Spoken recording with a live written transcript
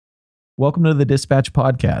Welcome to the Dispatch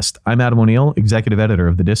Podcast. I'm Adam O'Neill, Executive Editor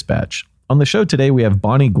of the Dispatch. On the show today, we have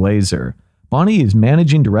Bonnie Glaser. Bonnie is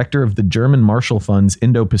Managing Director of the German Marshall Fund's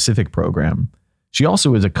Indo-Pacific Program. She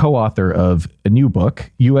also is a co-author of a new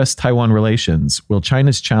book, U.S.-Taiwan Relations, Will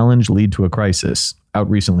China's Challenge Lead to a Crisis?, out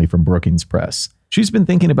recently from Brookings Press. She's been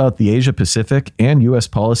thinking about the Asia-Pacific and U.S.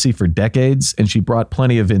 policy for decades, and she brought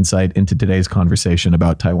plenty of insight into today's conversation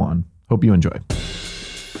about Taiwan. Hope you enjoy.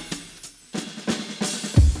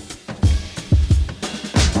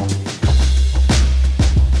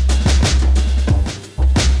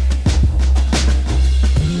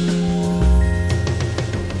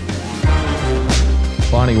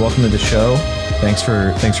 Bonnie, welcome to the show. Thanks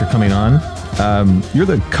for coming on. You're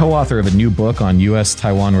the co-author of a new book on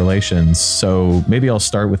U.S.-Taiwan relations, so maybe I'll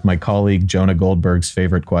start with my colleague Jonah Goldberg's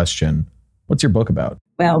favorite question. What's your book about?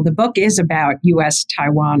 Well, the book is about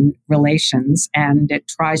U.S.-Taiwan relations, and it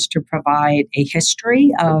tries to provide a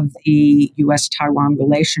history of the U.S.-Taiwan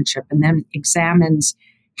relationship and then examines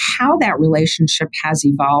how that relationship has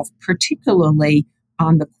evolved, particularly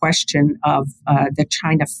on the question of the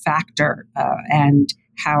China factor and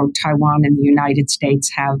how Taiwan and the United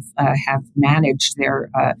States have managed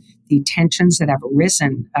the tensions that have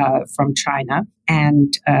arisen from China.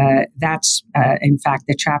 And that's, in fact,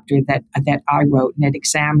 the chapter that I wrote, and it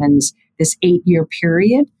examines this 8-year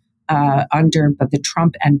period under the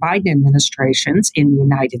Trump and Biden administrations in the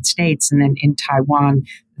United States. And then in Taiwan,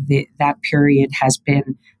 that period has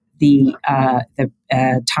been the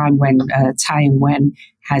time when Tsai Ing-wen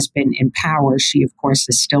has been in power. She, of course,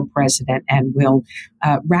 is still president and will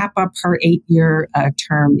wrap up her 8-year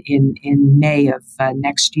term in May of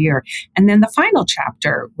next year. And then the final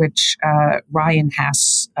chapter, which Ryan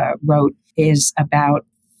Hass wrote, is about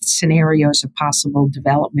scenarios of possible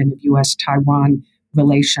development of U.S.-Taiwan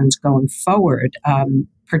relations going forward,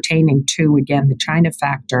 pertaining to, again, the China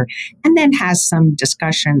factor, and then has some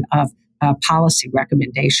discussion of policy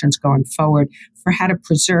recommendations going forward for how to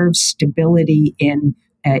preserve stability in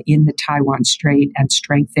the Taiwan Strait and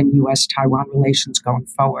strengthen U.S.-Taiwan relations going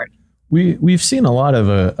forward. We've seen a lot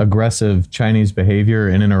of aggressive Chinese behavior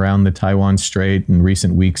in and around the Taiwan Strait in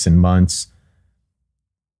recent weeks and months.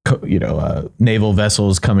 Naval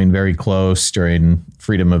vessels coming very close during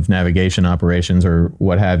freedom of navigation operations or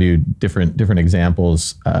what have you. Different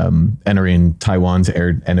examples entering Taiwan's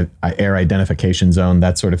air identification zone,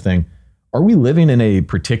 that sort of thing. Are we living in a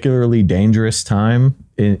particularly dangerous time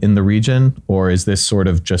in the region, or is this sort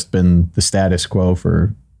of just been the status quo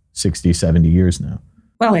for 60, 70 years now?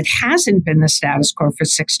 Well, it hasn't been the status quo for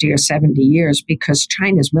 60 or 70 years because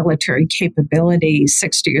China's military capability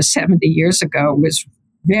 60 or 70 years ago was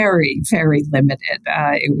very, very limited.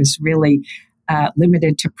 It was really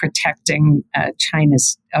limited to protecting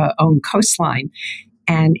China's own coastline.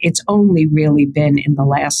 And it's only really been in the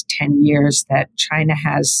last 10 years that China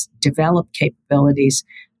has developed capabilities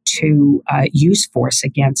to use force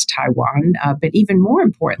against Taiwan. But even more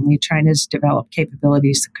importantly, China's developed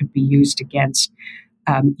capabilities that could be used against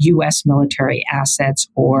U.S. military assets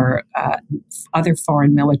or other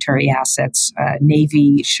foreign military assets,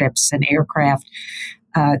 Navy ships and aircraft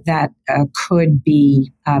that could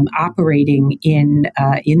be operating in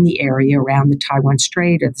the area around the Taiwan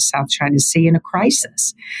Strait or the South China Sea in a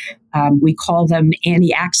crisis. We call them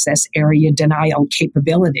anti-access area denial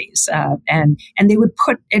capabilities, and they would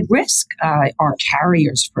put at risk our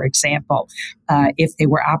carriers, for example, if they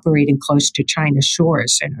were operating close to China's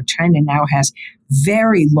shores. China now has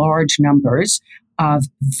very large numbers of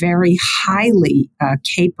very highly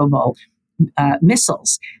capable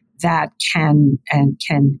missiles that can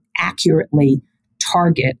accurately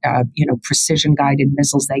target, precision guided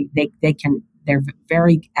missiles. They're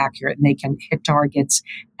very accurate, and they can hit targets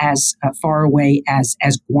as far away as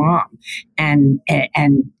Guam, and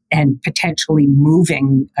potentially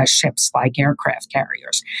moving ships like aircraft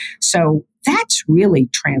carriers. So that's really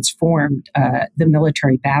transformed the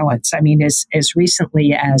military balance. I mean, as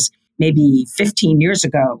recently as maybe 15 years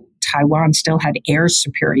ago, Taiwan still had air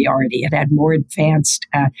superiority. It had more advanced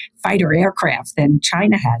fighter aircraft than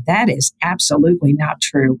China had. That is absolutely not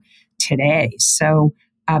true today. So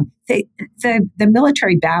the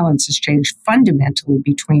military balance has changed fundamentally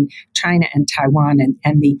between China and Taiwan,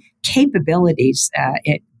 and the capabilities,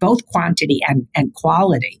 both quantity and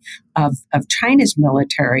quality of China's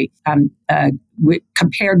military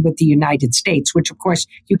compared with the United States, which of course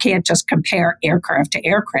you can't just compare aircraft to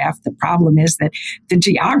aircraft. The problem is that the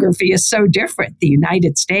geography is so different. The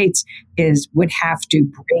United States would have to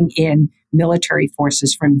bring in military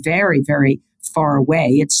forces from very, very far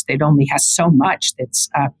away. It only has so much that's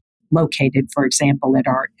located, for example, at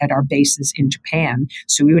our bases in Japan.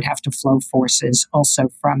 So we would have to flow forces also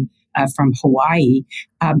from from Hawaii.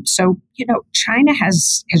 China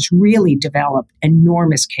has really developed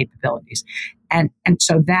enormous capabilities. And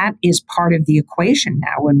so that is part of the equation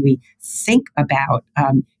now when we think about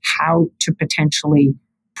how to potentially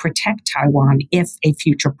protect Taiwan if a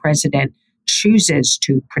future president chooses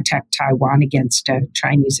to protect Taiwan against a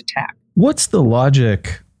Chinese attack. What's the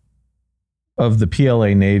logic of the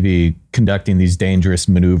PLA Navy conducting these dangerous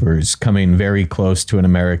maneuvers, coming very close to an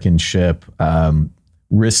American ship,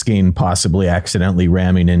 risking possibly accidentally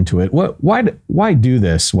ramming into it? Why do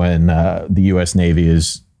this when the U.S. Navy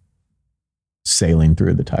is sailing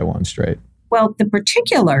through the Taiwan Strait? Well, the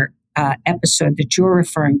particular episode that you're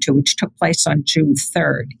referring to, which took place on June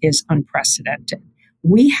 3rd, is unprecedented.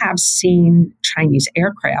 We have seen Chinese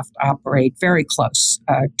aircraft operate very close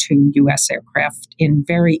to U.S. aircraft in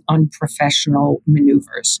very unprofessional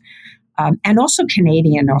maneuvers. And also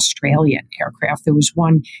Canadian, Australian aircraft. There was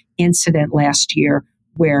one incident last year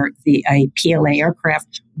where a PLA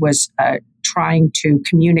aircraft was trying to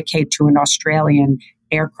communicate to an Australian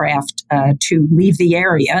aircraft to leave the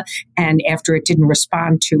area, and after it didn't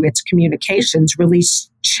respond to its communications,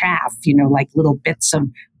 released chaff, like little bits of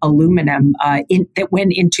aluminum that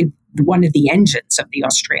went into one of the engines of the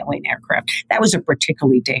Australian aircraft. That was a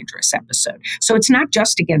particularly dangerous episode. So it's not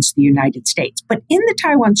just against the United States, but in the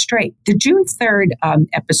Taiwan Strait, the June 3rd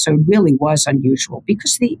episode really was unusual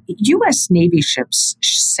because the U.S. Navy ships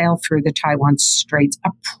sail through the Taiwan Straits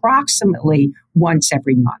approximately once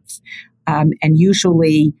every month. And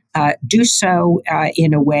usually do so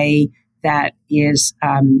in a way that is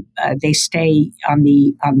they stay on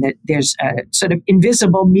the there's a sort of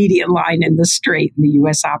invisible median line in the strait, and the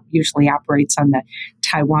U.S. usually operates on the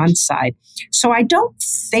Taiwan side. So I don't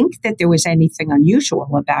think that there was anything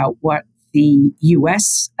unusual about what the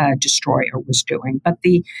U.S. Destroyer was doing, but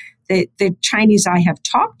the Chinese I have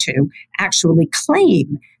talked to actually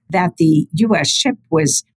claim that the U.S. ship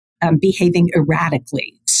was behaving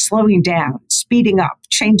erratically, slowing down, speeding up,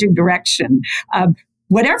 changing direction.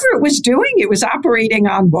 Whatever it was doing, it was operating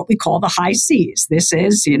on what we call the high seas. This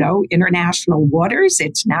is, international waters.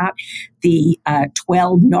 It's not the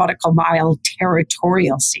 12 nautical mile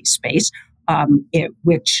territorial sea space,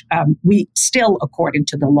 which we still, according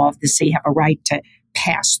to the law of the sea, have a right to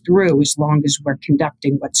pass through as long as we're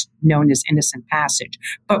conducting what's known as innocent passage.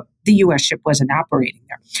 But the U.S. ship wasn't operating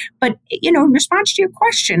there. But, in response to your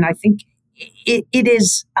question, I think it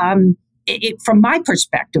is, from my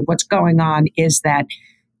perspective, what's going on is that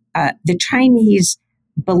the Chinese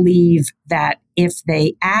believe that if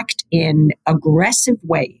they act in aggressive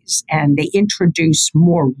ways and they introduce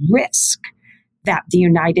more risk, that the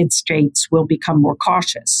United States will become more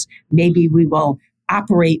cautious. Maybe we will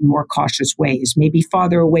operate in more cautious ways, maybe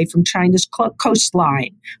farther away from China's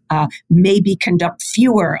coastline, maybe conduct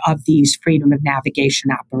fewer of these freedom of navigation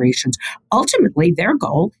operations. Ultimately, their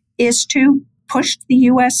goal is to push the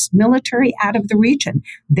U.S. military out of the region.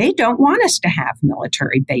 They don't want us to have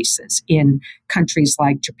military bases in countries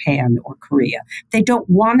like Japan or Korea. They don't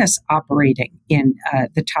want us operating in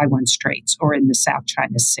the Taiwan Straits or in the South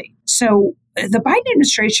China Sea. So the Biden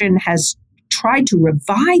administration has tried to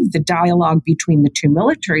revive the dialogue between the two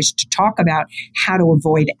militaries to talk about how to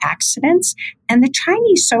avoid accidents. And the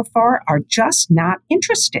Chinese so far are just not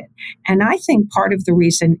interested. And I think part of the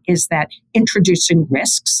reason is that introducing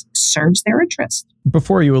risks serves their interest.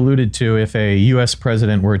 Before, you alluded to if a U.S.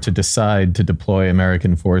 president were to decide to deploy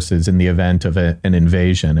American forces in the event of an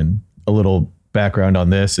invasion. And a little background on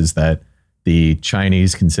this is that the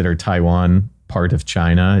Chinese consider Taiwan part of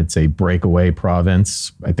China. It's a breakaway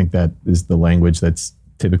province. I think that is the language that's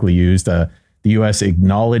typically used. The U.S.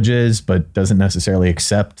 acknowledges but doesn't necessarily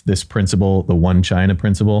accept this principle, the one China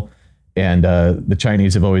principle. And the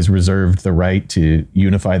Chinese have always reserved the right to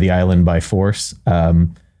unify the island by force.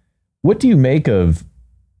 What do you make of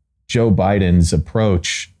Joe Biden's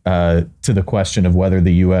approach to the question of whether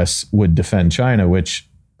the U.S. would defend China, which,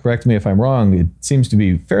 correct me if I'm wrong, it seems to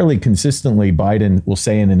be fairly consistently Biden will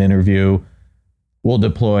say in an interview, we'll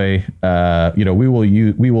deploy, we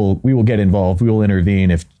will get involved, we will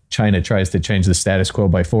intervene if China tries to change the status quo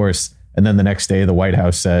by force. And then the next day, the White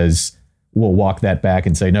House says, we'll walk that back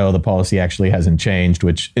and say, no, the policy actually hasn't changed,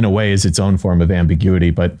 which in a way is its own form of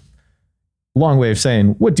ambiguity. But long way of saying,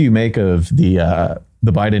 what do you make of the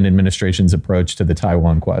Biden administration's approach to the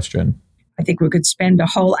Taiwan question? I think we could spend a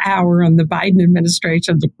whole hour on the Biden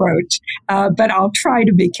administration's approach, but I'll try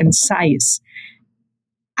to be concise.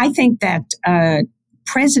 I think that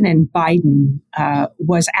President Biden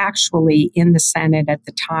was actually in the Senate at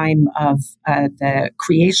the time of the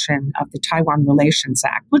creation of the Taiwan Relations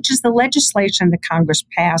Act, which is the legislation that Congress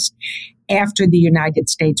passed after the United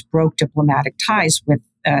States broke diplomatic ties with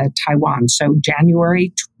Taiwan. So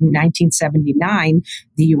January 1979,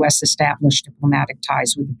 the U.S. established diplomatic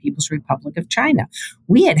ties with the People's Republic of China.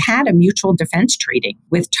 We had had a mutual defense treaty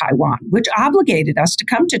with Taiwan, which obligated us to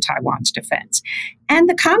come to Taiwan's defense. And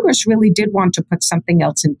the Congress really did want to put something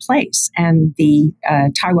else in place. And the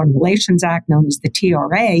Taiwan Relations Act, known as the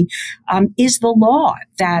TRA, is the law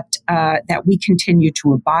that we continue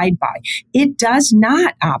to abide by. It does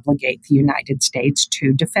not obligate the United States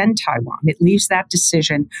to defend Taiwan. It leaves that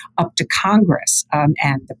decision up to Congress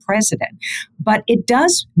and the president. But it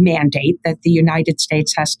does mandate that the United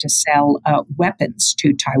States has to sell weapons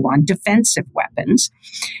to Taiwan, defensive weapons,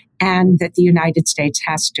 and that the United States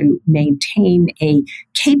has to maintain a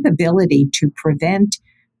capability to prevent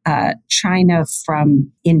China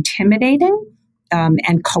from intimidating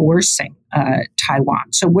and coercing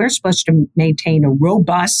Taiwan. So we're supposed to maintain a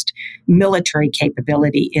robust military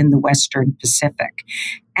capability in the Western Pacific.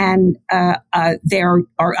 And there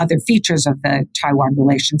are other features of the Taiwan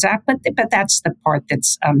Relations Act, but that's the part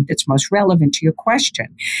that's most relevant to your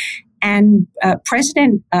question. And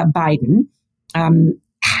President Biden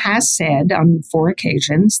has said on 4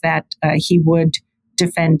 occasions that he would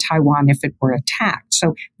defend Taiwan if it were attacked.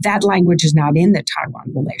 So that language is not in the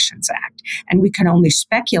Taiwan Relations Act. And we can only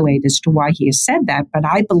speculate as to why he has said that. But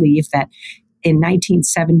I believe that in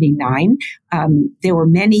 1979, there were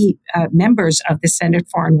many members of the Senate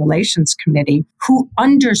Foreign Relations Committee who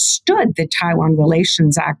understood the Taiwan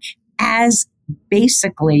Relations Act as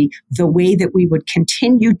basically the way that we would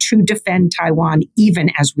continue to defend Taiwan even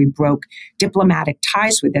as we broke diplomatic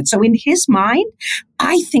ties with it. So in his mind,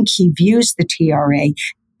 I think he views the TRA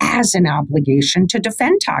as an obligation to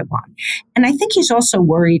defend Taiwan. And I think he's also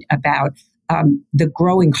worried about the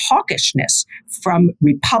growing hawkishness from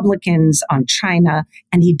Republicans on China,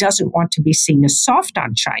 and he doesn't want to be seen as soft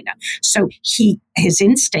on China. So his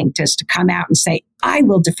instinct is to come out and say, I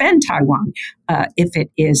will defend Taiwan if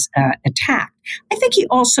it is attacked. I think he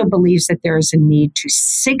also believes that there is a need to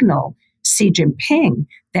signal Xi Jinping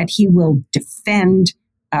that he will defend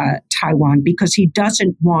Taiwan because he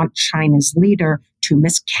doesn't want China's leader to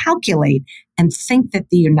miscalculate and think that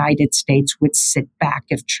the United States would sit back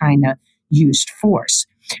if China used force.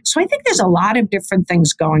 So I think there's a lot of different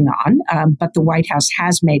things going on, but the White House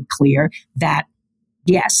has made clear that,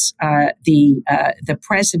 yes, the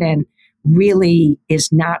president really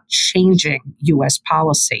is not changing U.S.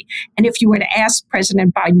 policy. And if you were to ask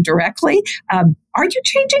President Biden directly, are you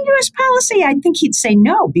changing U.S. policy? I think he'd say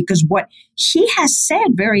no, because what he has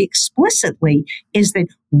said very explicitly is that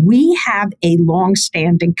we have a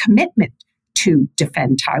longstanding commitment to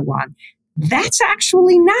defend Taiwan. That's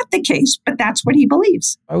actually not the case, but that's what he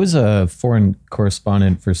believes. I was a foreign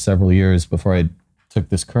correspondent for several years before I took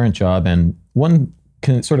this current job, and one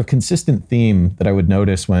sort of consistent theme that I would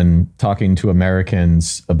notice when talking to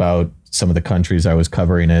Americans about some of the countries I was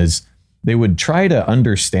covering is they would try to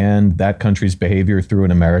understand that country's behavior through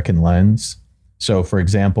an American lens. So, for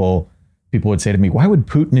example, people would say to me, why would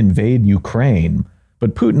Putin invade Ukraine?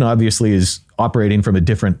 But Putin obviously is operating from a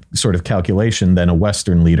different sort of calculation than a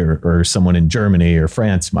Western leader or someone in Germany or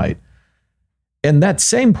France might. And that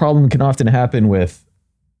same problem can often happen with,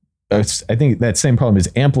 I think that same problem is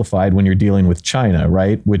amplified when you're dealing with China,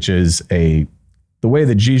 right? Which is the way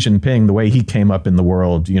that Xi Jinping, the way he came up in the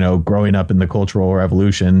world, growing up in the Cultural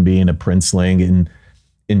Revolution, being a princeling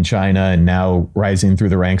in China and now rising through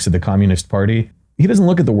the ranks of the Communist Party. He doesn't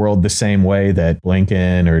look at the world the same way that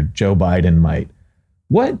Blinken or Joe Biden might.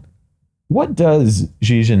 What does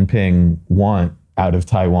Xi Jinping want out of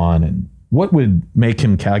Taiwan, and what would make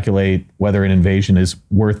him calculate whether an invasion is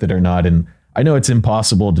worth it or not? And I know it's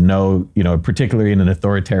impossible to know, particularly in an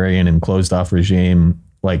authoritarian and closed off regime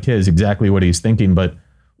like his, exactly what he's thinking. But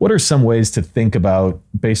what are some ways to think about,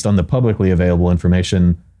 based on the publicly available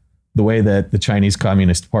information, the way that the Chinese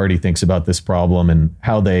Communist Party thinks about this problem and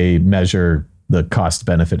how they measure the cost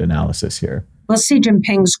benefit analysis here? Well, Xi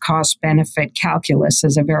Jinping's cost-benefit calculus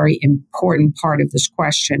is a very important part of this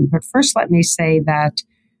question. But first, let me say that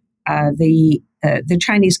the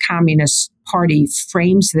Chinese Communist Party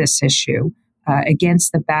frames this issue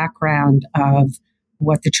against the background of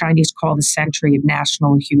what the Chinese call the century of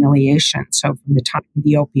national humiliation. So from the time of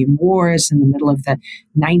the Opium Wars in the middle of the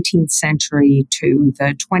 19th century to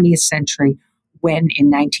the 20th century, when in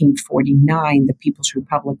 1949 the People's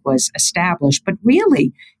Republic was established, but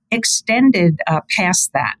really extended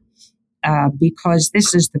past that because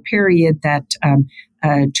this is the period that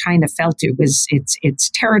China felt its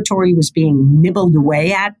territory was being nibbled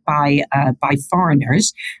away at by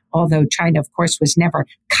foreigners. Although China, of course, was never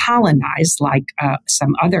colonized like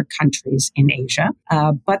some other countries in Asia,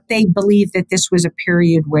 but they believed that this was a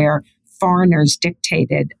period where foreigners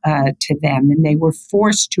dictated to them, and they were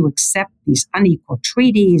forced to accept these unequal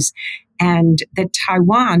treaties, and that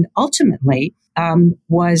Taiwan ultimately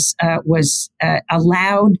was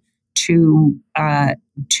allowed to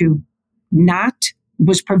not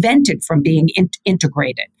was prevented from being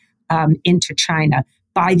integrated into China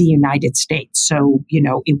by the United States. So,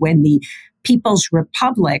 when the People's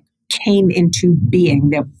Republic came into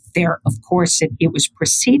being, there of course, it was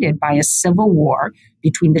preceded by a civil war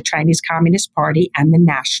between the Chinese Communist Party and the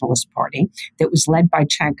Nationalist Party that was led by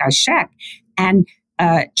Chiang Kai-shek. And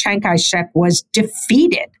Chiang Kai-shek was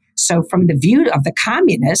defeated. So from the view of the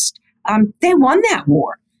communists, they won that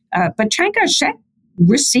war. But Chiang Kai-shek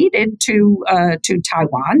receded to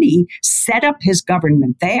Taiwan. He set up his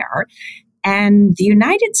government there. And the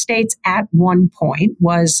United States at one point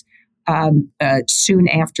was, soon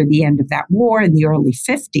after the end of that war in the early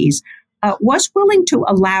 50s, was willing to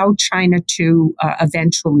allow China to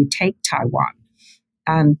eventually take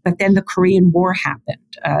Taiwan. But then the Korean War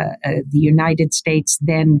happened. The United States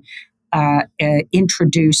then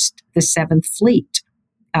introduced the Seventh Fleet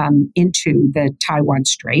into the Taiwan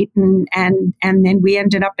Strait, and then we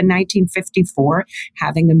ended up in 1954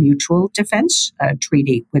 having a mutual defense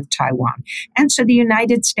treaty with Taiwan. And so the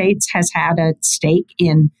United States has had a stake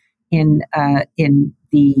in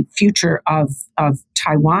the future of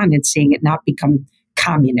Taiwan and seeing it not become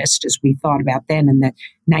communist as we thought about then in the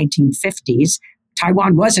 1950s.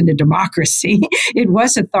 Taiwan wasn't a democracy. It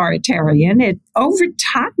was authoritarian. It, over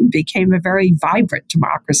time, became a very vibrant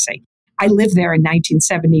democracy. I lived there in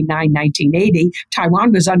 1979, 1980.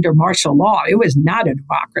 Taiwan was under martial law. It was not a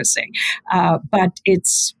democracy. But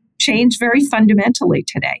it's changed very fundamentally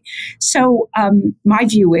today. So my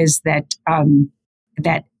view is that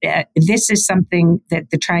this is something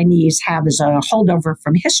that the Chinese have as a holdover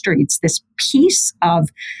from history. It's this piece of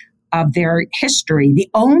their history, the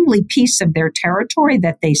only piece of their territory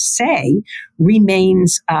that they say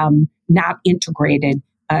remains not integrated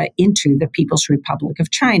into the People's Republic of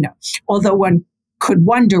China. Although one could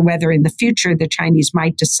wonder whether in the future the Chinese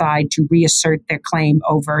might decide to reassert their claim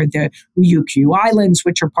over the Ryukyu Islands,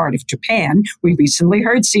 which are part of Japan. We recently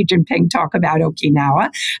heard Xi Jinping talk about Okinawa.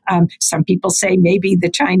 Some people say maybe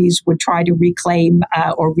the Chinese would try to reclaim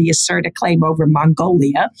or reassert a claim over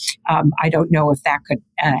Mongolia. I don't know if that could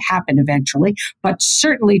happen eventually, but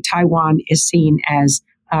certainly Taiwan is seen as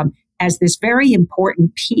this very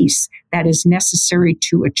important piece that is necessary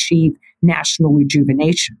to achieve national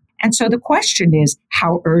rejuvenation. And so the question is,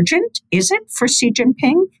 how urgent is it for Xi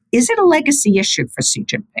Jinping? Is it a legacy issue for Xi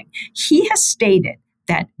Jinping? He has stated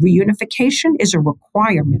that reunification is a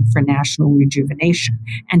requirement for national rejuvenation,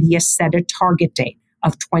 and he has set a target date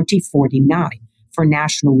of 2049 for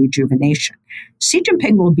national rejuvenation. Xi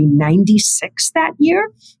Jinping will be 96 that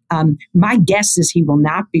year. My guess is he will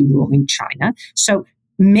not be ruling China. So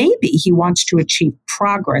maybe he wants to achieve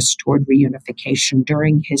progress toward reunification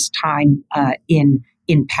during his time in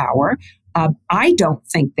power. I don't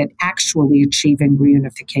think that actually achieving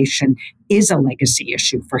reunification is a legacy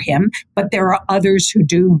issue for him, but there are others who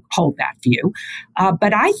do hold that view.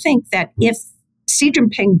 But I think that if Xi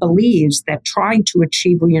Jinping believes that trying to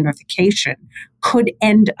achieve reunification could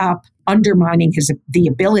end up undermining the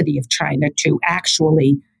ability of China to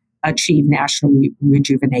actually achieve national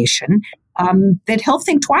rejuvenation, that he'll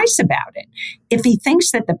think twice about it. If he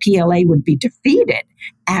thinks that the PLA would be defeated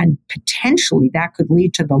and potentially that could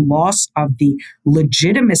lead to the loss of the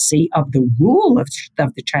legitimacy of the rule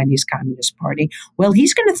of the Chinese Communist Party, well,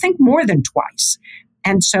 he's going to think more than twice.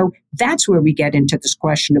 And so that's where we get into this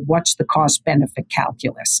question of what's the cost-benefit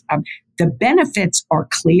calculus. The benefits are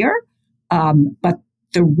clear, but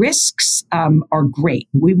the risks are great.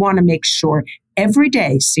 We want to make sure every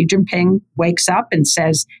day Xi Jinping wakes up and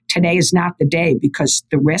says, today is not the day because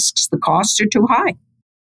the risks, the costs are too high.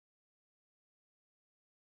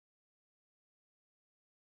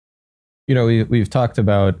 We've talked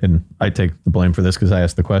about, and I take the blame for this because I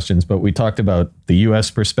asked the questions, but we talked about the U.S.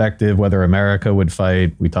 perspective, whether America would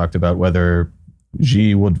fight. We talked about whether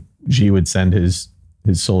Xi would send his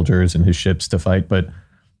soldiers and his ships to fight. But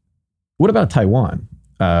what about Taiwan?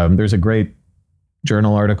 There's a great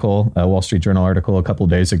journal article, a Wall Street Journal article a couple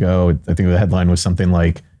of days ago. I think the headline was something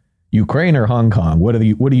like, Ukraine or Hong Kong? What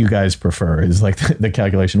do you guys prefer? Is like the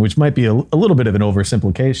calculation, which might be a little bit of an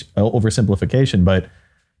oversimplification, but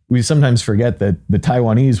we sometimes forget that the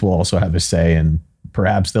Taiwanese will also have a say, and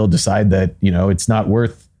perhaps they'll decide that, it's not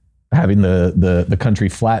worth having the country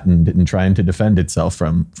flattened and trying to defend itself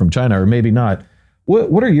from China, or maybe not.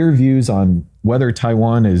 What are your views on whether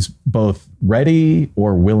Taiwan is both ready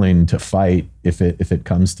or willing to fight if it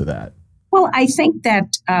comes to that? Well, I think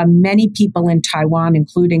that many people in Taiwan,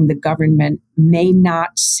 including the government, may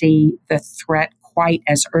not see the threat quite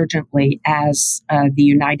as urgently as the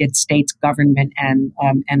United States government and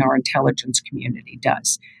our intelligence community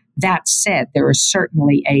does. That said, there is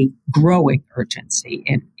certainly a growing urgency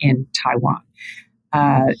in Taiwan.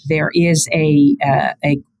 There is a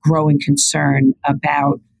growing concern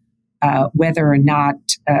about whether or not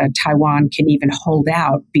Taiwan can even hold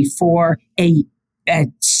out before a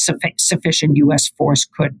sufficient U.S. force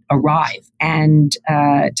could arrive. And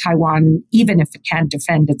Taiwan, even if it can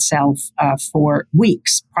defend itself for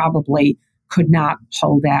weeks, probably could not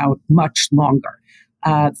hold out much longer.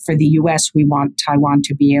 For the U.S., we want Taiwan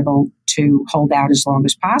to be able to hold out as long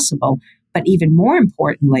as possible. But even more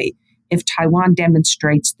importantly, if Taiwan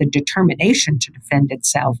demonstrates the determination to defend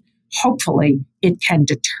itself, hopefully it can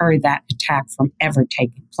deter that attack from ever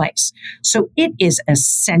taking place. So it is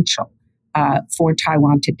essential for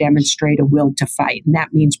Taiwan to demonstrate a will to fight. And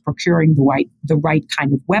that means procuring the right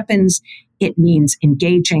kind of weapons. It means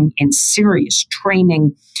engaging in serious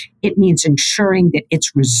training. It means ensuring that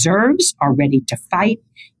its reserves are ready to fight.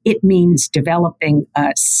 It means developing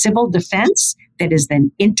civil defense that is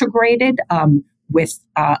then integrated with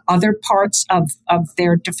other parts of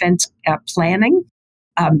their defense planning.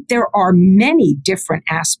 There are many different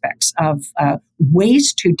aspects of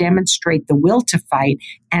ways to demonstrate the will to fight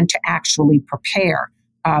and to actually prepare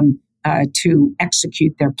to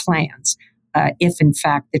execute their plans if, in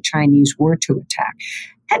fact, the Chinese were to attack.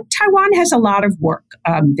 And Taiwan has a lot of work.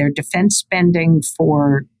 Their defense spending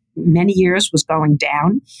for many years was going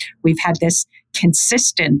down. We've had this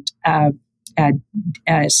consistent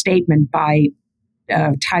statement by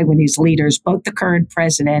Taiwanese leaders, both the current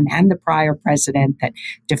president and the prior president, that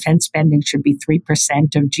defense spending should be 3%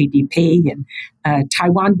 of GDP. And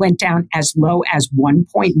Taiwan went down as low as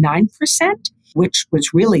 1.9%, which was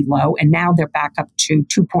really low. And now they're back up to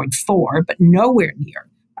 2.4%, but nowhere near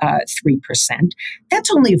 3%.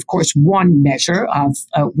 That's only, of course, one measure of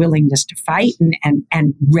willingness to fight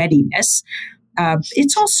and readiness.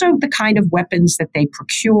 It's also the kind of weapons that they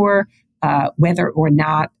procure, whether or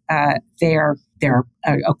not they're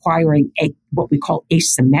acquiring what we call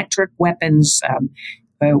asymmetric weapons.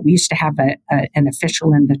 We used to have an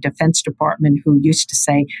official in the Defense Department who used to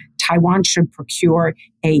say Taiwan should procure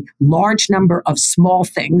a large number of small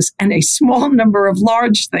things and a small number of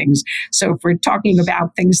large things. So if we're talking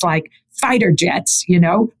about things like fighter jets,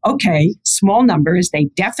 okay, small numbers, they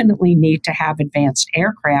definitely need to have advanced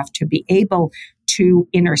aircraft to be able to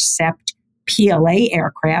intercept PLA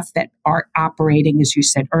aircraft that are operating, as you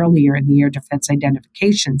said earlier, in the air defense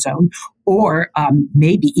identification zone, or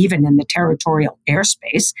maybe even in the territorial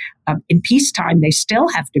airspace. In peacetime, they still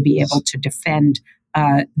have to be able to defend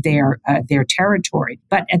their territory.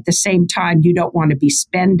 But at the same time, you don't want to be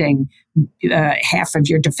spending half of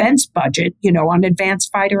your defense budget, on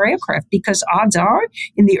advanced fighter aircraft, because odds are,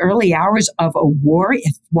 in the early hours of a war,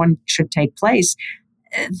 if one should take place,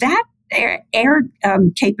 that air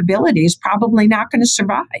capability is probably not going to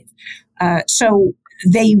survive. So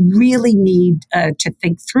they really need to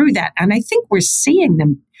think through that. And I think we're seeing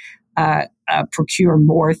them procure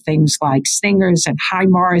more things like Stingers and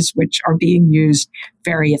HIMARS, which are being used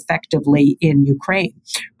very effectively in Ukraine.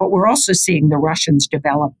 But we're also seeing the Russians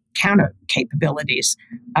develop counter capabilities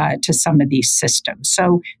to some of these systems.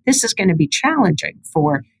 So this is going to be challenging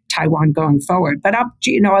for Taiwan going forward. But I'll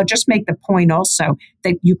just make the point also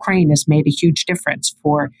that Ukraine has made a huge difference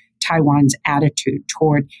for Taiwan's attitude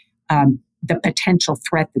toward the potential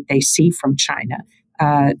threat that they see from China.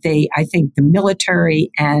 I think the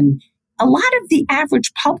military and a lot of the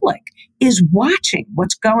average public is watching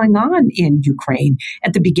what's going on in Ukraine.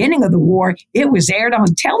 At the beginning of the war, it was aired on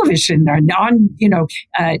television or on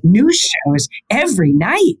news shows every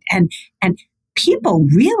night, and people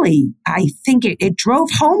really, I think it drove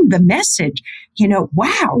home the message,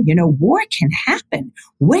 wow, war can happen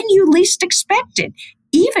when you least expect it,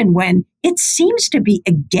 even when it seems to be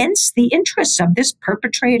against the interests of this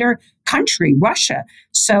perpetrator country, Russia.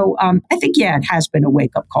 So I think, it has been a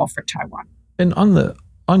wake-up call for Taiwan. And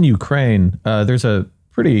on Ukraine, there's a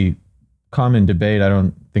pretty common debate. I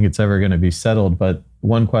don't think it's ever going to be settled, but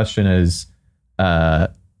one question is,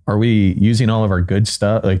 are we using all of our good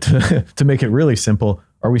stuff, like to make it really simple?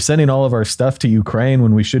 Are we sending all of our stuff to Ukraine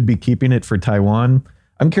when we should be keeping it for Taiwan?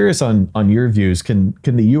 I'm curious on your views. Can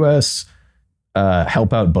the U.S.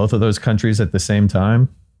 Help out both of those countries at the same time?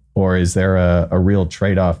 Or is there a real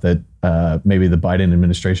trade-off that maybe the Biden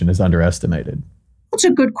administration has underestimated? That's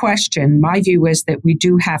a good question. My view is that we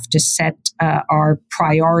do have to set our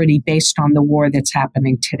priority based on the war that's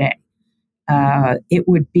happening today. it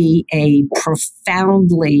would be a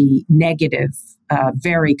profoundly negative,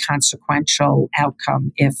 very consequential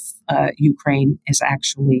outcome if Ukraine is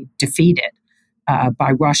actually defeated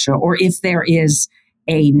by Russia, or if there is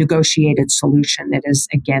a negotiated solution that is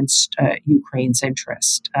against Ukraine's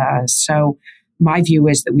interest. So my view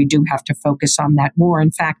is that we do have to focus on that more.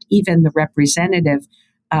 In fact, even the representative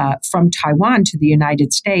from Taiwan to the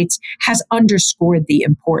United States has underscored the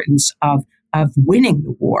importance of winning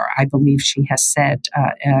the war. I believe she has said,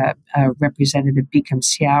 Representative Bikum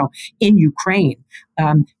Xiao, in Ukraine,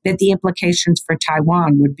 that the implications for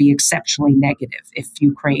Taiwan would be exceptionally negative if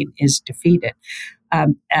Ukraine is defeated.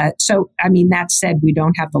 That said, we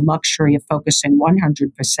don't have the luxury of focusing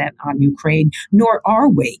 100% on Ukraine, nor are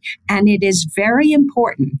we. And it is very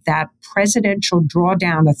important that presidential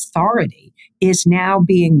drawdown authority is now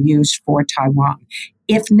being used for Taiwan.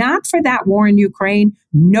 If not for that war in Ukraine,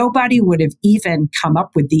 nobody would have even come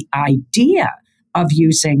up with the idea of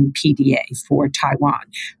using PDA for Taiwan.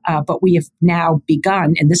 But we have now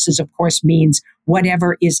begun, and this is, of course, means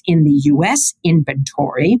whatever is in the U.S.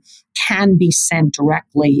 inventory can be sent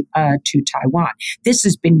directly to Taiwan. This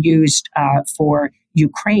has been used for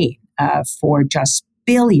Ukraine for just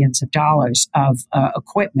billions of dollars of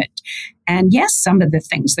equipment. And yes, some of the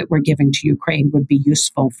things that we're giving to Ukraine would be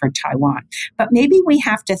useful for Taiwan. But maybe we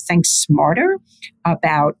have to think smarter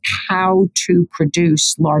about how to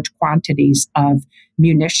produce large quantities of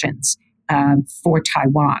munitions for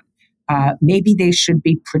Taiwan. Maybe they should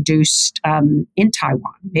be produced in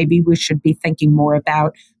Taiwan. Maybe we should be thinking more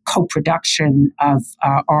about co-production of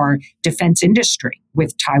our defense industry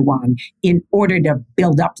with Taiwan in order to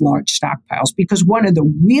build up large stockpiles. Because one of the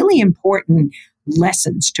really important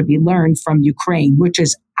lessons to be learned from Ukraine, which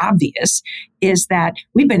is obvious, is that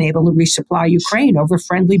we've been able to resupply Ukraine over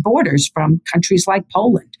friendly borders from countries like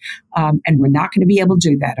Poland. And we're not going to be able to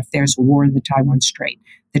do that if there's a war in the Taiwan Strait.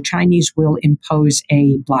 The Chinese will impose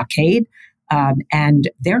a blockade, and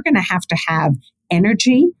they're going to have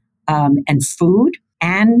energy and food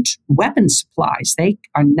and weapon supplies. They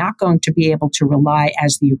are not going to be able to rely,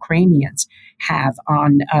 as the Ukrainians have,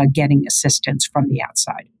 on getting assistance from the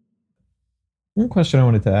outside. One question I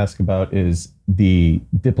wanted to ask about is the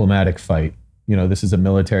diplomatic fight. You know, this is a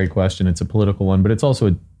military question, it's a political one, but it's also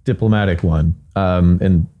a diplomatic one.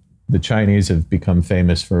 And the Chinese have become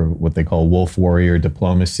famous for what they call wolf warrior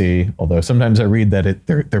diplomacy, although sometimes I read that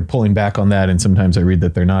they're pulling back on that, and sometimes I read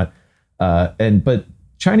that they're not. But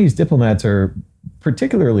Chinese diplomats are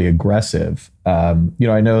particularly aggressive. I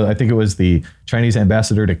think it was the Chinese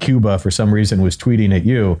ambassador to Cuba for some reason was tweeting at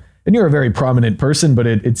you, and you're a very prominent person, but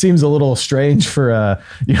it seems a little strange for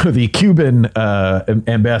the Cuban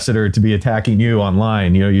ambassador to be attacking you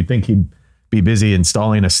online. You'd think he'd be busy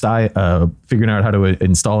installing figuring out how to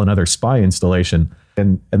install another spy installation.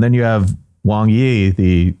 And then you have Wang Yi,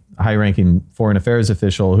 the high-ranking foreign affairs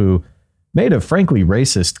official, who made a frankly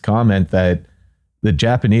racist comment that the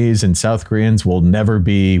Japanese and South Koreans will never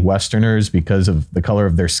be Westerners because of the color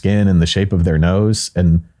of their skin and the shape of their nose.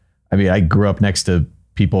 And I mean, I grew up next to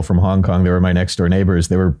people from Hong Kong. They were my next door neighbors.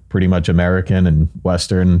 They were pretty much American and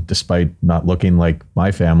Western, despite not looking like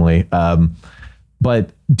my family.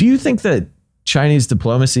 But do you think that Chinese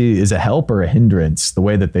diplomacy is a help or a hindrance, the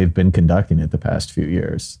way that they've been conducting it the past few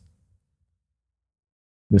years?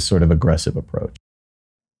 This sort of aggressive approach.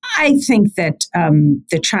 I think that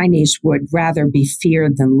the Chinese would rather be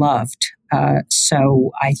feared than loved.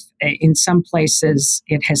 In some places,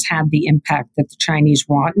 it has had the impact that the Chinese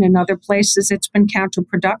want, and in other places, it's been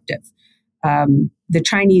counterproductive. The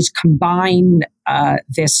Chinese combine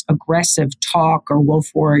this aggressive talk or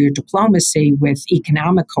wolf warrior diplomacy with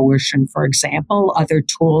economic coercion, for example, other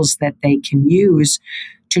tools that they can use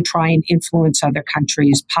to try and influence other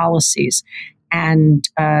countries' policies. And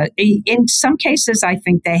in some cases, I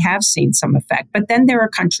think they have seen some effect. But then there are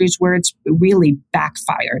countries where it's really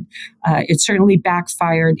backfired. It certainly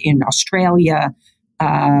backfired in Australia,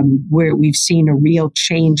 where we've seen a real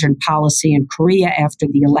change in policy in Korea after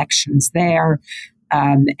the elections there.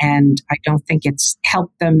 And I don't think it's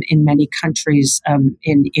helped them in many countries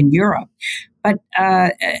in Europe. But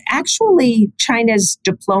actually, China's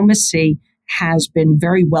diplomacy has been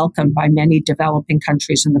very welcomed by many developing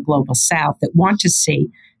countries in the global south that want to see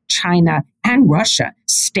China and Russia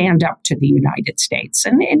stand up to the United States.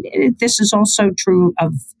 And this is also true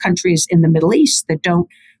of countries in the Middle East that don't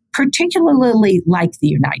particularly like the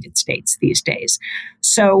United States these days.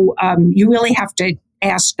 So you really have to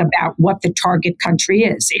ask about what the target country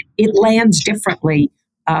is. It lands differently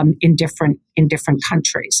in different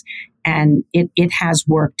countries, and it has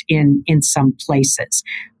worked in some places.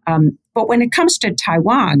 But when it comes to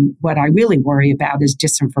Taiwan, what I really worry about is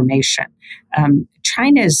disinformation.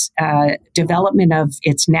 China's development of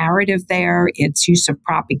its narrative there, its use of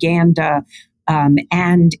propaganda,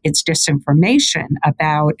 and its disinformation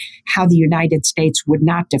about how the United States would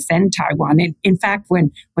not defend Taiwan. And in fact,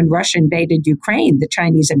 when Russia invaded Ukraine, the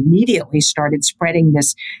Chinese immediately started spreading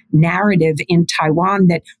this narrative in Taiwan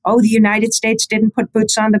that, the United States didn't put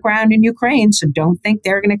boots on the ground in Ukraine, so don't think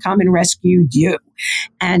they're going to come and rescue you.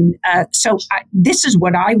 And so this is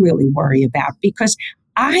what I really worry about, because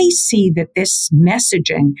I see that this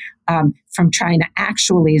messaging from China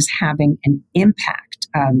actually is having an impact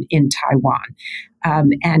in Taiwan.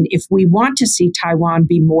 And if we want to see Taiwan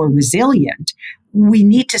be more resilient, we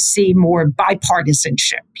need to see more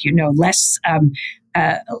bipartisanship, less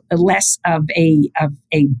of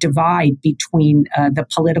a divide between the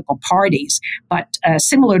political parties. But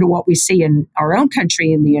similar to what we see in our own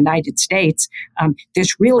country in the United States,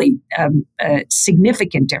 there's really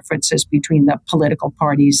significant differences between the political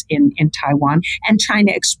parties in Taiwan, and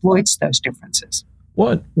China exploits those differences.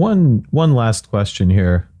 One last question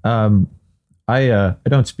here. I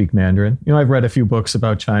don't speak Mandarin. I've read a few books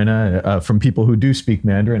about China from people who do speak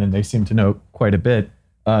Mandarin, and they seem to know quite a bit.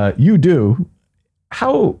 You do.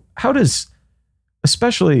 How does,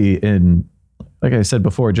 especially in, like I said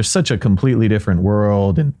before, just such a completely different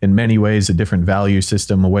world, and in many ways a different value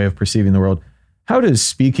system, a way of perceiving the world, how does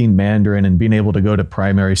speaking Mandarin and being able to go to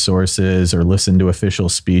primary sources or listen to official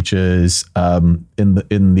speeches in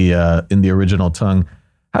the original tongue,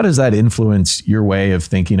 how does that influence your way of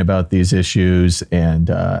thinking about these issues, and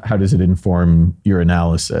how does it inform your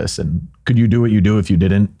analysis? And could you do what you do if you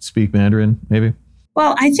didn't speak Mandarin, maybe?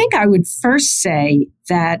 Well, I think I would first say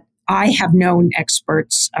that I have known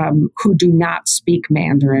experts who do not speak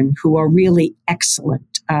Mandarin, who are really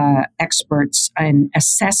excellent experts in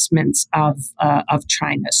assessments of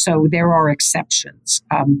China. So there are exceptions,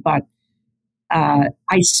 but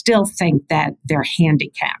I still think that they're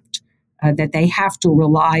handicapped, that they have to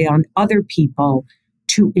rely on other people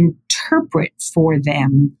to interpret for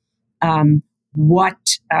them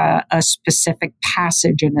what a specific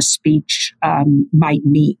passage in a speech might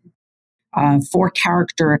mean. For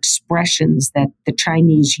character expressions that the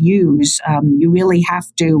Chinese use, you really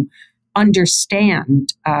have to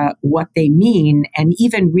understand what they mean, and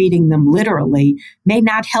even reading them literally may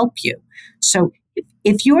not help you. So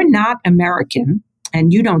if you're not American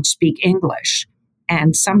and you don't speak English,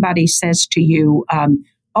 and somebody says to you,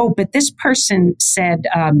 but this person said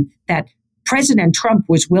that President Trump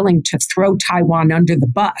was willing to throw Taiwan under the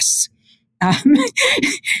bus.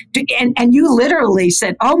 And you literally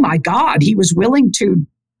said, oh my God, he was willing to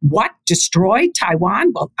destroy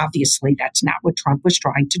Taiwan? Well, obviously that's not what Trump was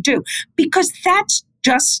trying to do, because that's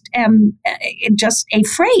just a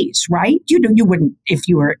phrase, right? You wouldn't, if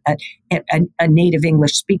you were a native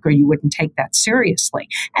English speaker, you wouldn't take that seriously.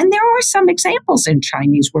 And there are some examples in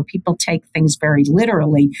Chinese where people take things very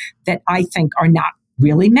literally that I think are not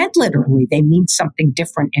really meant literally. They mean something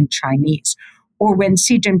different in Chinese. Or when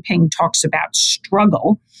Xi Jinping talks about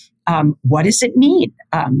struggle, what does it mean,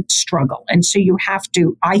 struggle? And so you have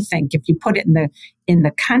to, I think, if you put it in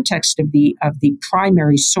the context of the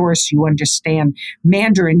primary source, you understand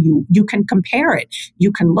Mandarin, you can compare it.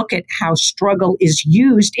 You can look at how struggle is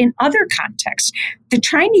used in other contexts. The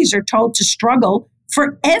Chinese are told to struggle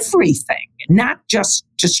for everything, not just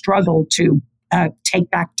to struggle to take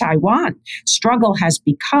back Taiwan. Struggle has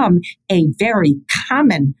become a very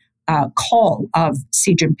common call of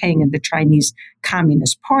Xi Jinping and the Chinese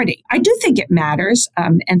Communist Party. I do think it matters.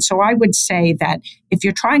 And so I would say that if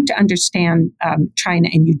you're trying to understand China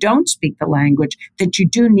and you don't speak the language, that you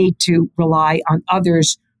do need to rely on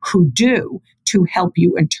others who do to help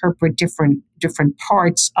you interpret different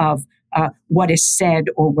parts of what is said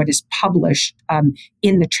or what is published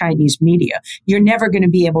in the Chinese media. You're never going to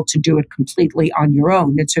be able to do it completely on your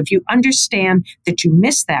own. And so if you understand that you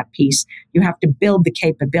missed that piece, you have to build the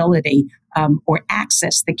capability or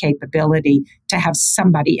access the capability to have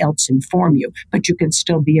somebody else inform you. But you can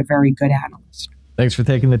still be a very good analyst. Thanks for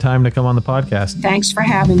taking the time to come on the podcast. Thanks for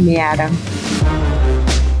having me, Adam.